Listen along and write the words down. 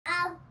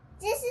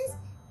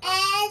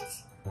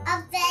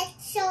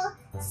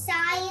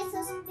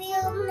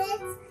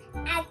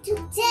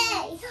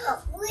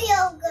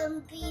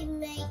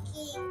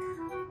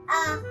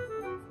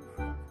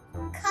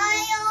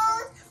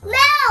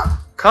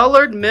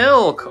colored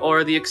milk,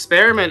 or the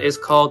experiment is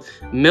called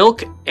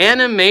milk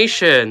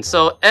animation.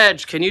 So,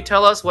 Edge, can you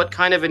tell us what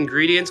kind of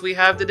ingredients we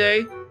have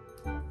today?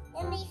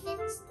 Let me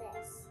fix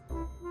this.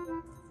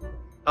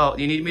 Oh,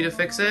 you need me to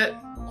fix it?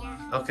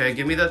 Yeah. Okay,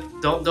 give me the,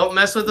 don't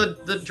mess with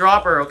the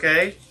dropper,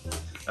 okay?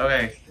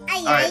 Okay.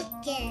 I like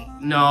it.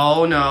 No.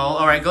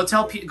 All right, go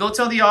tell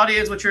the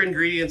audience what your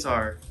ingredients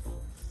are.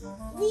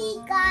 We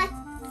got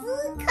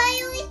food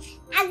coloring,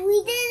 and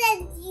we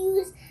didn't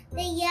use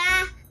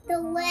the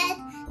lead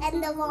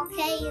and the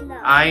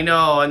volcano. I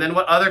know. And then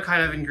what other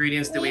kind of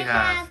ingredients do we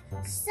have?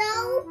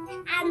 Soap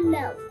and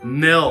milk.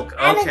 Milk.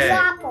 Okay. And a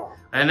dropper.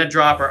 And a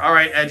dropper. All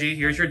right, Edgy,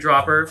 here's your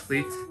dropper.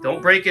 Please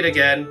don't break it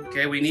again.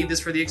 Okay, we need this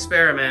for the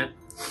experiment.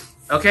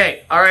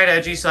 Okay. All right,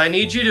 Edgy. So I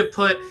need you to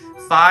put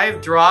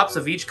 5 drops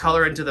of each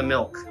color into the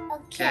milk.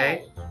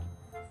 Okay.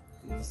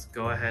 Let's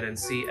go ahead and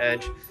see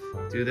Edge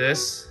do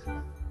this.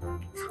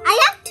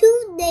 I have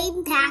 2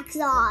 name tags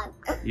on.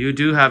 You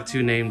do have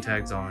 2 name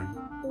tags on.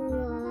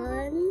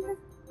 1.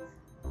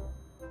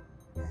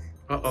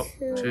 Uh-oh.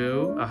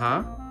 2.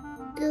 Uh-huh.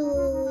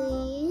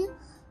 3,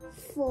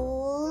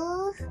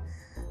 4,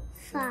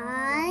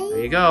 5. There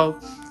you go.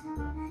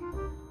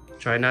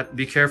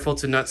 Be careful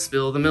to not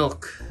spill the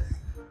milk.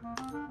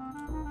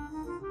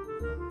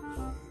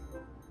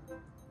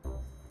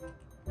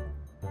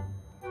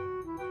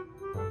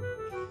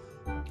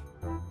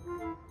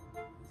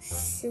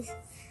 Six,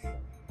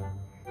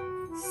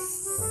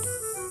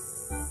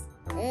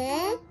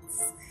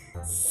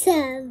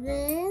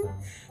 7,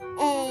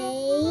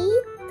 8,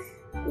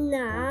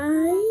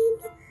 9,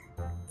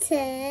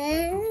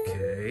 10.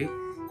 Okay.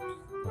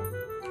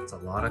 That's a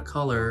lot of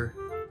color.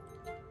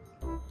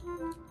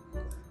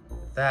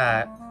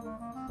 That.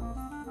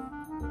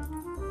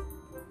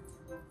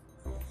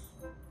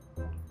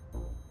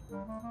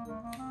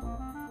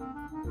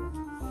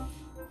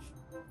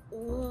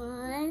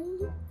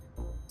 One,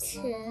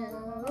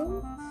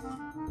 2,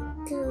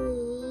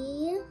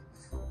 3,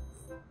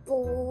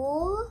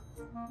 4,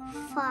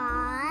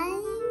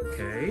 5.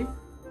 Okay.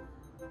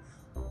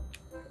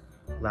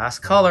 Last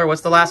color.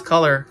 What's the last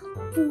color?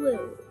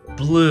 Blue.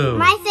 Blue.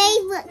 My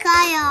favorite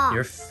color.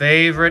 Your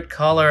favorite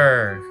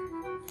color.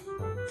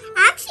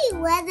 Actually,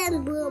 red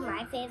and blue are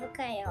my favorite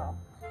color.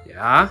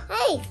 Yeah?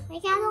 Hey, I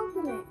can't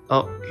open it.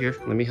 Oh, here,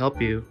 let me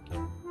help you.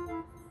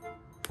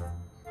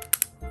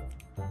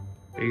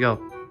 There you go.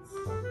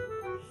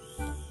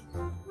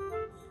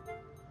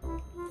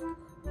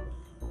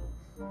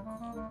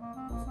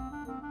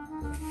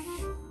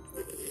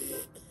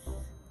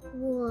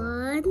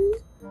 One,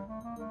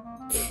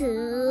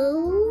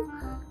 2,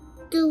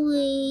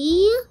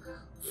 3,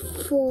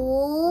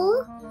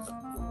 4,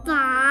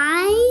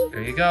 5.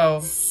 There you go.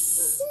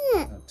 6.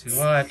 Not too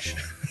much.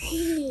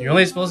 You're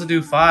only supposed to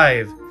do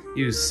 5,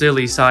 you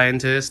silly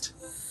scientist.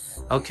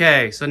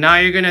 Okay, so now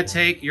you're gonna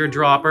take your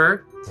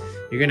dropper,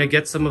 you're gonna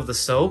get some of the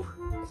soap,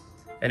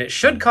 and it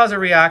should cause a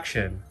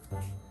reaction.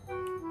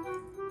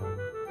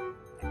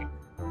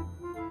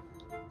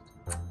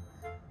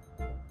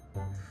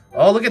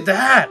 Oh, look at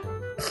that!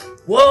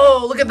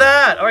 Whoa, look at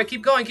that! All right,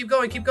 keep going, keep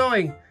going, keep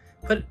going.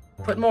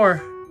 Put more.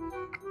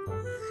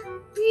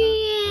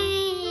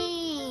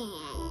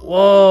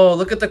 Whoa,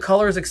 look at the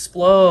colors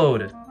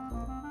explode.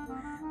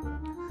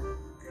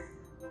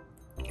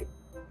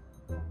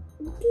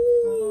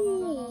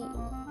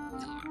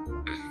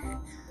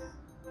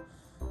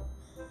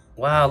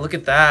 Wow, look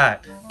at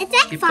that. It's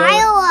like Keep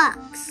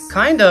fireworks. going.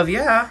 Kind of,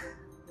 yeah.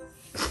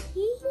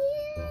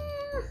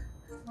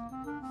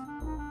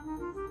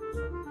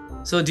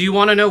 So do you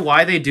want to know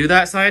why they do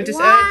that, Scientist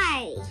Edge?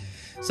 Why?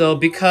 So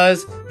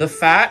because the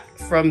fat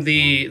from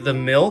the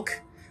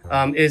milk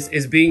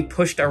is being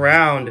pushed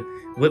around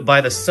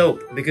by the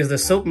soap, because the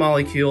soap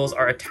molecules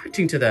are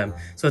attaching to them.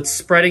 So it's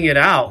spreading it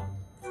out.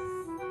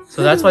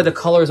 So that's why the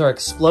colors are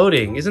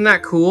exploding. Isn't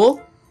that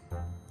cool?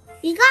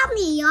 You got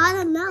me a lot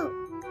of milk.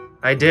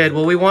 I did.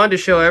 Well, we wanted to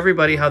show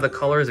everybody how the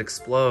colors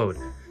explode,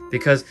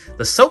 because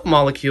the soap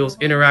molecules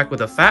interact with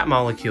the fat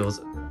molecules.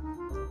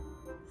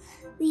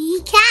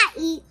 You can't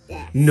eat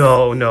this.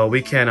 No,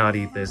 we cannot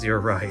eat this. You're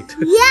right.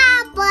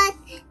 Yeah, but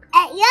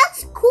it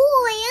looks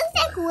cool. It looks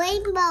like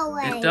rainbow.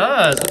 It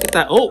does. Look at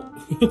that. Oh,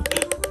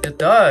 it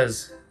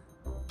does.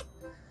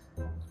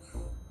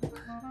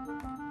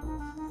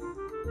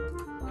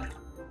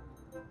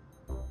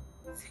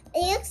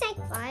 It looks like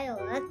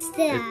fireworks.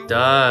 Dad. It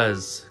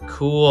does.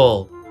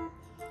 Cool.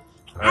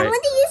 All I'm right.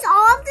 going to use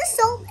all of the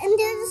soap until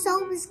the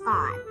soap is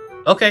gone.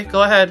 Okay,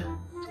 go ahead.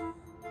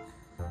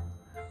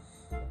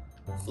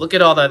 Look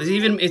at all that.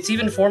 It's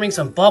even forming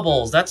some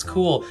bubbles. That's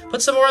cool.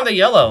 Put some more on the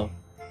yellow.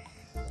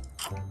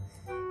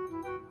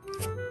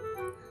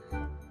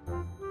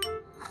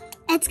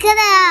 It's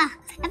gonna,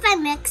 if I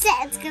mix it,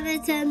 it's gonna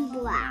turn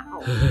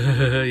brown.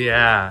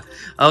 Yeah.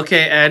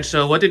 Okay, Ed,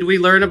 so what did we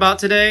learn about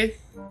today?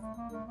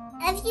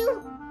 If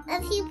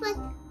you put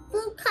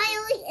food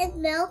coloring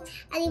in milk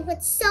and you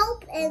put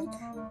soap in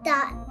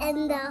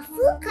the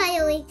food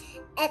coloring,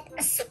 it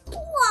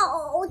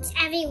explodes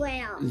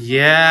everywhere.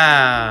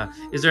 Yeah.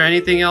 Is there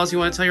anything else you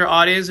want to tell your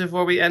audience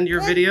before we end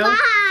your video?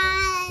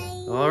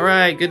 Bye.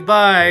 right,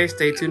 goodbye.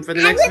 Stay tuned for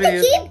the next I'm gonna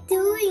video. keep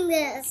doing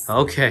this.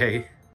 Okay.